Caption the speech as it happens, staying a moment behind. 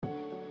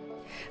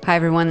Hi,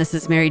 everyone. This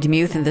is Mary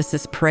DeMuth, and this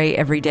is Pray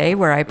Every Day,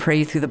 where I pray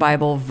you through the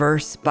Bible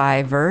verse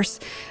by verse,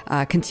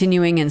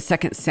 continuing in 2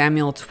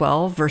 Samuel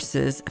 12,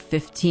 verses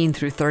 15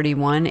 through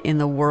 31 in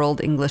the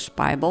World English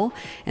Bible.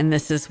 And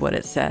this is what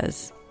it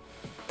says.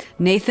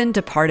 Nathan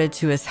departed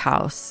to his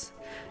house.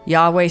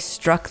 Yahweh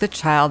struck the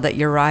child that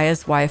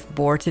Uriah's wife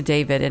bore to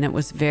David, and it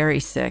was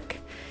very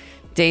sick.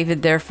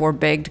 David therefore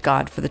begged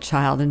God for the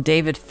child, and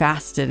David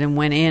fasted and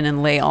went in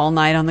and lay all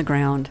night on the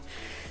ground.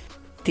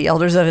 The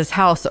elders of his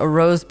house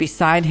arose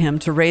beside him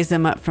to raise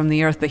him up from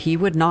the earth, but he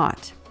would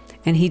not,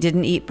 and he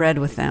didn't eat bread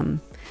with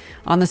them.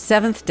 On the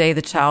seventh day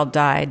the child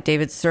died.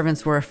 David's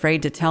servants were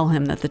afraid to tell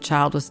him that the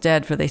child was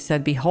dead, for they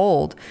said,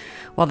 "Behold,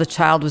 while the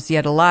child was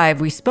yet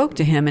alive, we spoke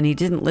to him, and he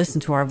didn't listen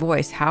to our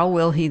voice. How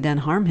will he then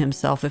harm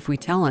himself if we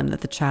tell him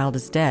that the child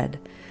is dead?"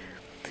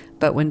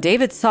 But when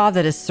David saw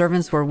that his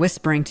servants were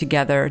whispering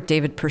together,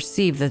 David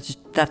perceived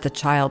that the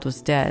child was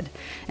dead.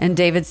 And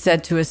David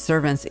said to his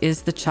servants,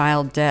 "Is the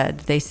child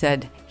dead?" They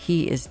said,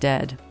 "He is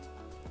dead."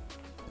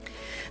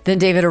 Then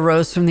David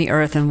arose from the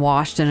earth and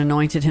washed and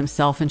anointed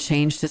himself and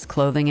changed his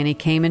clothing, and he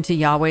came into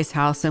Yahweh's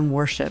house and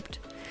worshipped.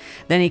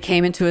 Then he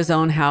came into his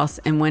own house,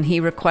 and when he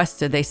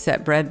requested, they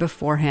set bread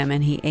before him,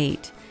 and he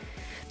ate.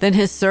 Then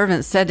his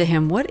servants said to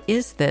him, "What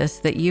is this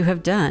that you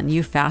have done?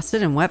 You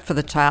fasted and wept for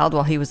the child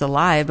while he was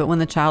alive, but when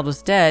the child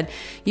was dead,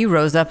 you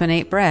rose up and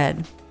ate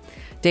bread."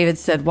 David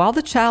said, "While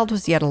the child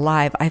was yet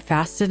alive, I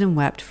fasted and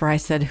wept, for I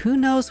said, 'Who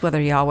knows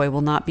whether Yahweh will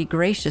not be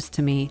gracious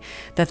to me,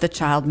 that the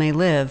child may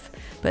live?'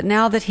 But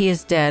now that he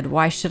is dead,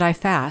 why should I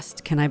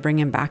fast? Can I bring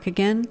him back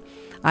again?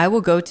 I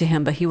will go to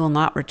him, but he will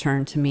not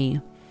return to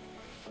me."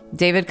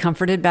 David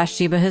comforted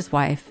Bathsheba his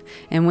wife,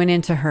 and went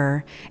into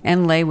her,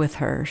 and lay with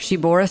her. She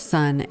bore a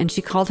son, and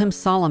she called him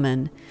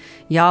Solomon.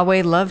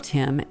 Yahweh loved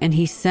him, and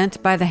he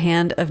sent by the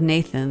hand of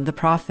Nathan the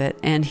prophet,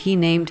 and he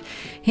named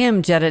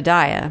him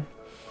Jedediah,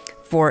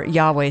 for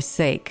Yahweh's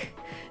sake.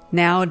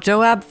 Now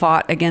Joab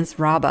fought against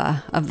Rabbah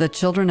of the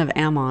children of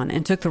Ammon,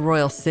 and took the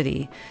royal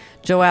city.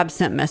 Joab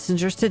sent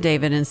messengers to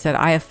David and said,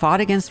 "I have fought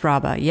against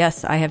Rabbah.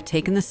 Yes, I have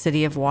taken the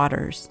city of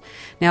waters.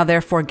 Now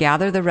therefore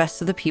gather the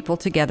rest of the people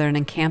together and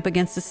encamp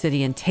against the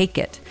city and take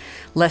it,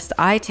 lest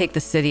I take the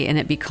city and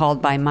it be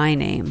called by my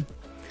name."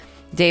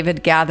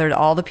 David gathered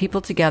all the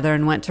people together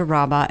and went to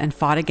Rabbah and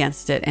fought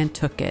against it and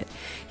took it.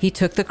 He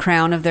took the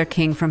crown of their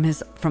king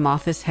from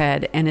off his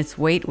head, and its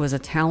weight was a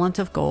talent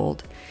of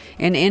gold,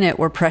 and in it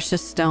were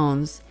precious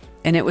stones,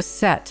 and it was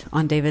set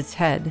on David's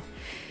head.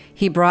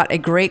 He brought a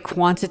great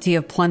quantity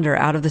of plunder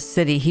out of the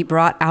city. He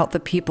brought out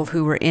the people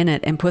who were in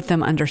it and put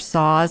them under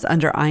saws,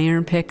 under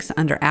iron picks,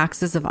 under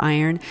axes of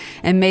iron,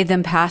 and made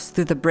them pass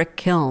through the brick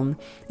kiln.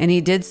 And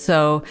he did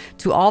so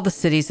to all the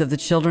cities of the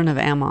children of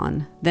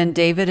Ammon. Then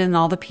David and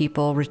all the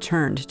people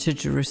returned to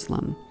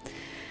Jerusalem.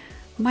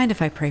 Mind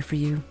if I pray for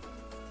you?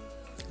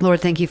 Lord,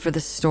 thank you for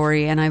this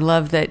story. And I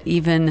love that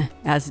even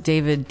as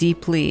David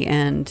deeply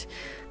and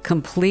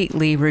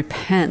completely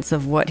repents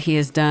of what he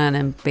has done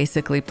and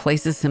basically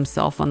places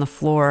himself on the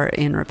floor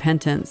in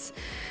repentance,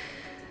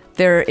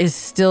 there is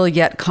still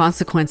yet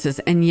consequences,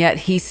 and yet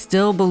he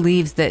still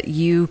believes that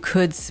you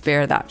could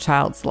spare that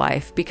child's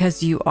life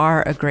because you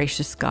are a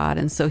gracious God.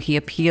 And so he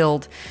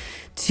appealed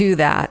to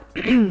that.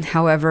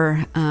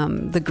 However,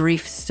 the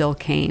grief still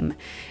came,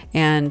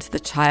 and the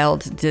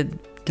child did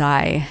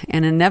die.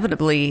 And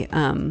inevitably,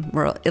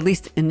 or at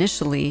least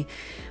initially,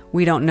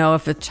 we don't know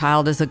if a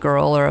child is a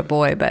girl or a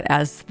boy, but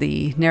as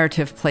the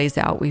narrative plays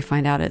out, we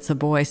find out it's a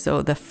boy.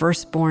 So the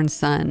firstborn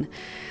son.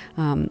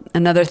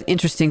 Another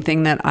interesting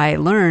thing that I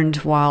learned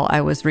while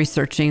I was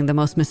researching the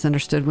most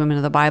misunderstood women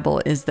of the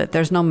Bible is that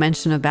there's no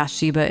mention of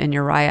Bathsheba and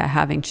Uriah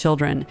having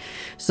children.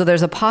 So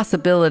there's a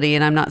possibility,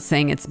 and I'm not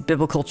saying it's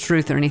biblical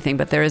truth or anything,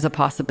 but there is a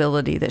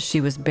possibility that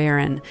she was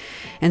barren.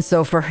 And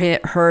so for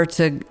her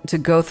to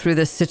go through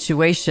this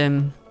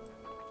situation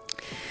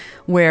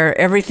where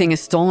everything is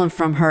stolen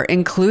from her,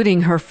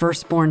 including her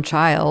firstborn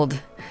child,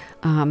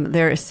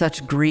 there is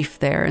such grief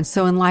there. And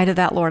so in light of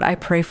that, Lord, I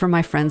pray for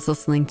my friends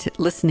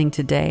listening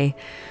today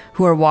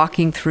who are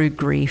walking through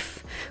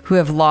grief, who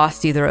have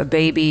lost either a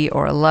baby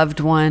or a loved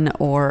one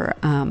or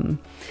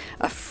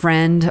a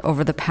friend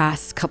over the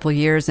past couple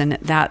years. And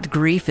that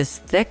grief is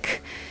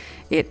thick.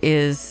 It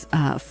is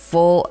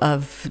full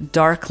of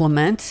dark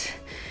lament.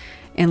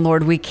 And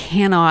Lord, we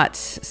cannot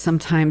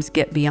sometimes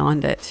get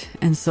beyond it.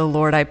 And so,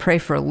 Lord, I pray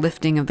for a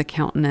lifting of the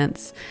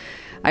countenance.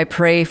 I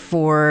pray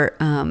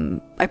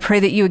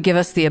that you would give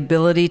us the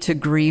ability to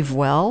grieve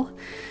well,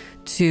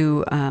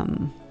 to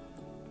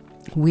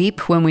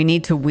weep when we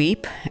need to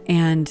weep,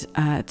 and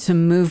to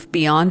move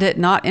beyond it,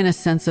 not in a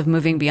sense of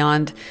moving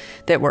beyond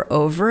that we're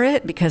over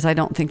it, because I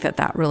don't think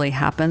that really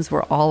happens.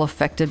 We're all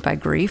affected by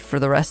grief for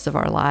the rest of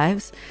our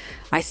lives.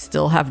 I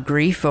still have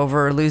grief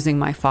over losing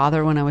my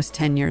father when I was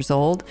 10 years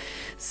old.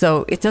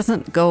 So it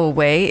doesn't go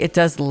away. It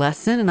does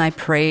lessen. And I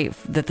pray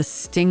that the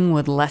sting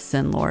would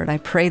lessen, Lord. I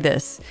pray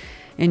this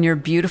in your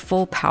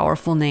beautiful,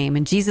 powerful name.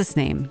 In Jesus'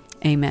 name,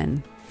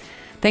 amen.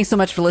 Thanks so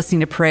much for listening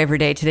to Pray Every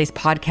Day. Today's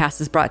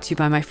podcast is brought to you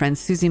by my friend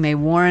Susie May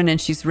Warren,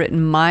 and she's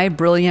written My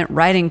Brilliant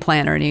Writing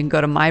Planner. And you can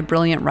go to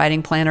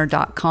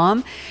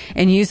mybrilliantwritingplanner.com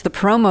and use the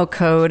promo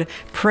code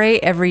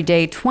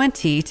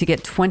PrayEveryday20 to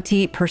get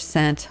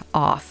 20%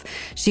 off.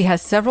 She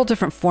has several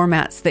different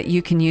formats that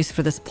you can use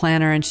for this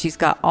planner, and she's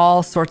got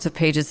all sorts of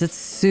pages. It's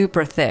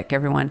super thick,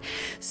 everyone.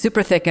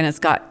 Super thick, and it's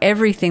got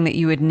everything that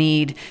you would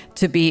need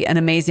to be an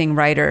amazing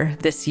writer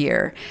this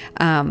year.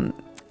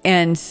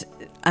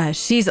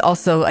 She's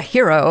also a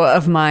hero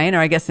of mine, or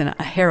I guess a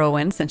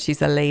heroine since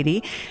she's a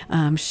lady.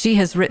 She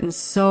has written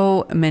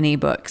so many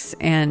books,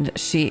 and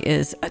she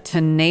is a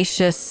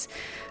tenacious,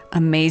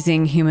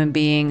 amazing human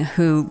being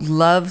who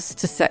loves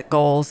to set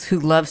goals, who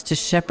loves to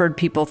shepherd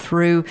people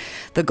through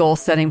the goal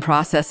setting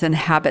process and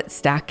habit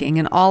stacking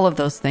and all of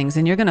those things.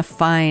 And you're going to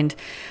find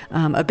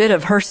a bit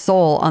of her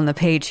soul on the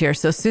page here.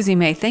 So Susie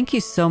May, thank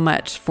you so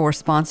much for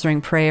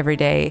sponsoring Pray Every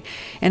Day.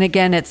 And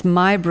again, it's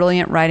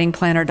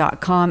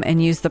mybrilliantwritingplanner.com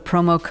and use the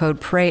promo code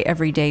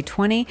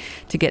PrayEveryday20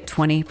 to get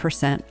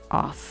 20%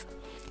 off.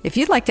 If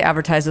you'd like to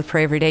advertise with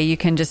Pray Every Day, you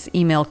can just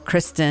email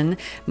Kristen,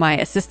 my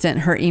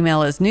assistant. Her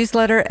email is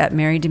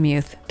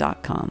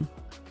newsletter@marydemuth.com.